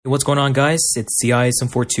What's going on, guys? It's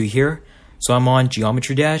CI742 here. So I'm on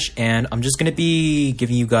Geometry Dash, and I'm just gonna be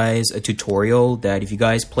giving you guys a tutorial that if you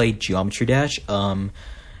guys play Geometry Dash,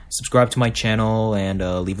 subscribe to my channel and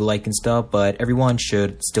leave a like and stuff. But everyone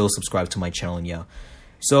should still subscribe to my channel, and yeah.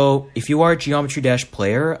 So if you are a Geometry Dash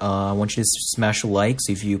player, I want you to smash a like.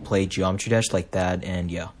 So if you play Geometry Dash like that, and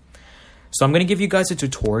yeah. So I'm gonna give you guys a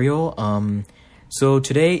tutorial. So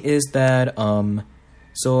today is that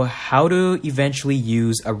So how to eventually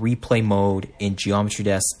use a replay mode in Geometry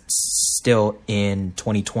Dash still in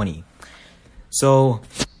 2020. So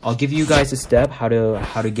I'll give you guys a step how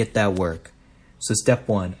to get that work. So step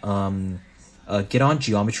 1, get on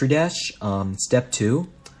Geometry Dash. Step 2,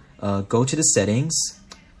 go to the settings.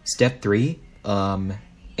 Step 3,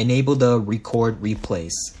 enable the record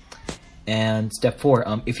replays. And step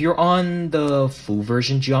 4, if you're on the full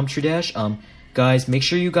version Geometry Dash, guys, make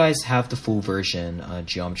sure you guys have the full version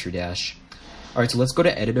Geometry Dash. Alright, so let's go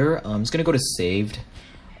to editor. I'm just gonna go to saved.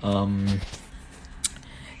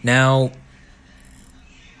 Now,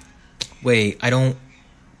 wait,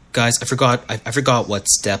 guys, I forgot what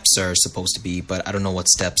steps are supposed to be, but I don't know what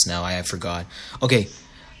steps now. I forgot. Okay,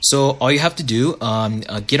 so all you have to do,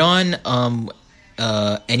 get on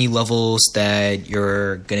any levels that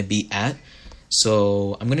you're gonna be at.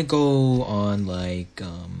 So I'm gonna go on like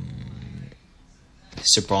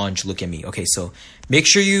Sabrange, look at me. Okay, so make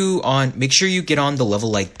sure you get on the level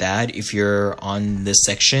like that if you're on this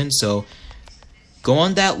section. So go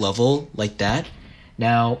on that level like that.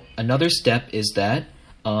 Now another step is that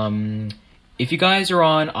if you guys are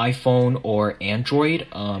on iPhone or Android,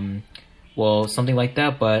 well, something like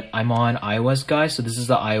that, but I'm on iOS, guys, so this is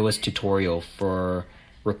the iOS tutorial for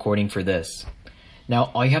recording for this. Now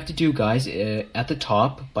all you have to do, guys, at the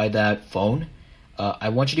top by that phone, I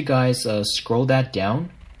want you to guys scroll that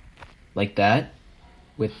down like that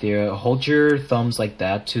with your, hold your thumbs like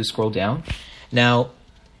that to scroll down. Now,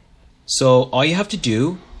 so all you have to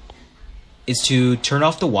do is to turn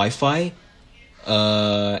off the Wi-Fi,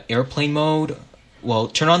 airplane mode. Well,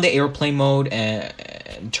 turn on the airplane mode and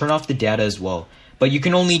turn off the data as well. But you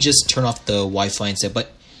can only just turn off the Wi-Fi instead.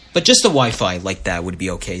 But just the Wi-Fi like that would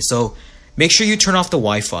be okay. So make sure you turn off the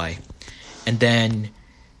Wi-Fi, and then.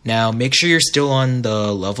 Now make sure you're still on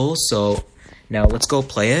the level. So now let's go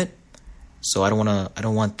play it. So I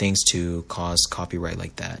don't want things to cause copyright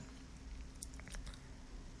like that.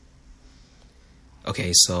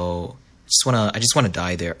 Okay, so I just wanna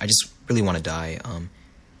die there. I just really wanna die.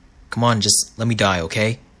 Come on, just let me die,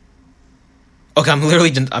 okay? Okay,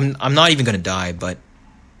 I'm not even gonna die, but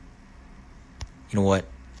you know what?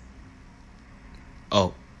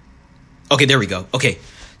 Oh. Okay, there we go. Okay.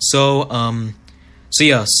 So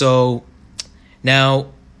yeah, so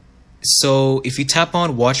now, so if you tap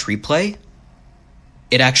on watch replay,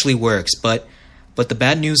 it actually works, but the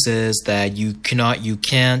bad news is that you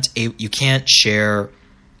can't share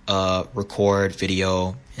record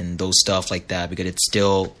video and those stuff like that because it's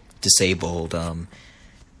still disabled.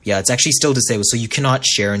 Yeah, it's actually still disabled, so you cannot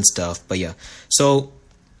share and stuff. But yeah, so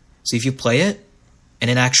if you play it and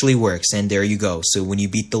it actually works, and there you go. So when you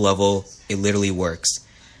beat the level, it literally works.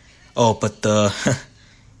 Oh, but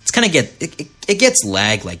it's kind of it gets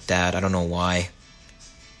lag like that. I don't know why.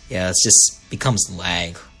 Yeah, it just becomes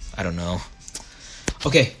lag. I don't know.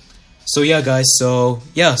 Okay, so yeah, guys. So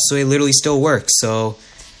yeah, so it literally still works. So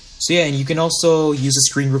yeah, and you can also use a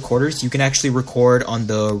screen recorder. So you can actually record on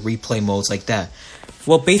the replay modes like that.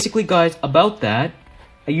 Well, basically, guys, about that,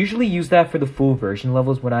 I usually use that for the full version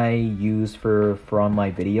levels when I use for on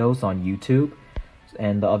my videos on YouTube.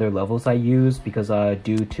 And the other levels I use because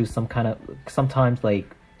due to sometimes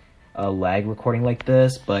like lag recording like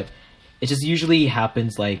this, but it just usually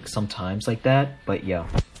happens like sometimes like that. But yeah,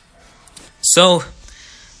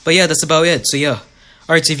 but yeah, that's about it. So yeah,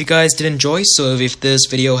 alright, so if you guys did enjoy, so if this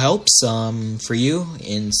video helps for you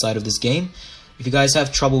inside of this game, if you guys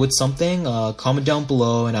have trouble with something, comment down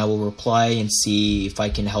below and I will reply and see if I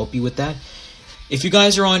can help you with that. If you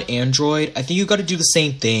guys are on Android, I think you got to do the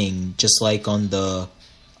same thing, just like on the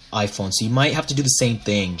iPhone. So you might have to do the same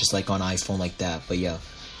thing, just like on iPhone like that. But yeah,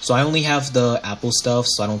 so I only have the Apple stuff,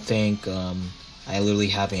 so I don't think I literally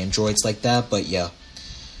have Androids like that. But yeah,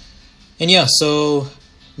 and yeah, so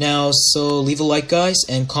now, so leave a like, guys,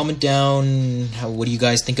 and comment down what do you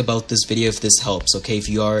guys think about this video if this helps. Okay, if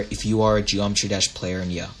you are a Geometry Dash player,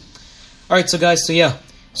 and yeah. All right, so guys, so yeah,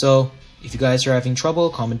 so. If you guys are having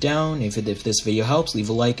trouble, comment down. If this video helps, leave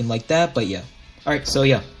a like and like that. But yeah. Alright, so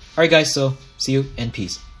yeah. Alright, guys, so see you and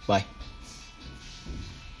peace. Bye.